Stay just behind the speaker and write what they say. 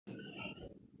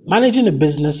Managing a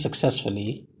business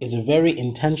successfully is a very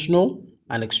intentional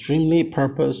and extremely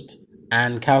purposed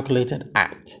and calculated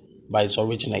act by its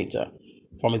originator,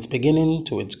 from its beginning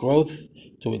to its growth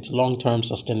to its long-term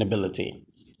sustainability.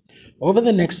 Over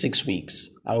the next 6 weeks,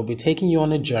 I will be taking you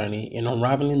on a journey in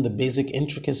unraveling the basic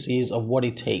intricacies of what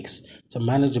it takes to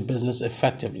manage a business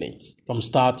effectively from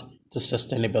start to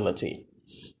sustainability.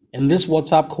 In this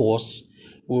WhatsApp course,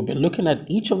 we will be looking at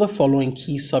each of the following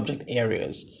key subject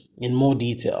areas in more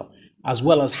detail, as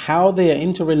well as how they are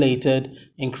interrelated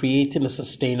in creating a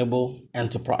sustainable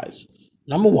enterprise.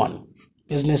 Number 1,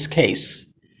 business case.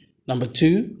 Number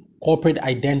 2, corporate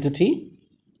identity.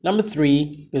 Number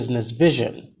 3, business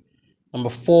vision. Number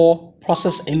 4,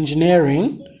 process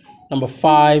engineering. Number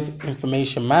 5,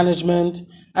 information management.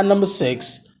 And number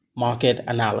 6, market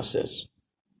analysis.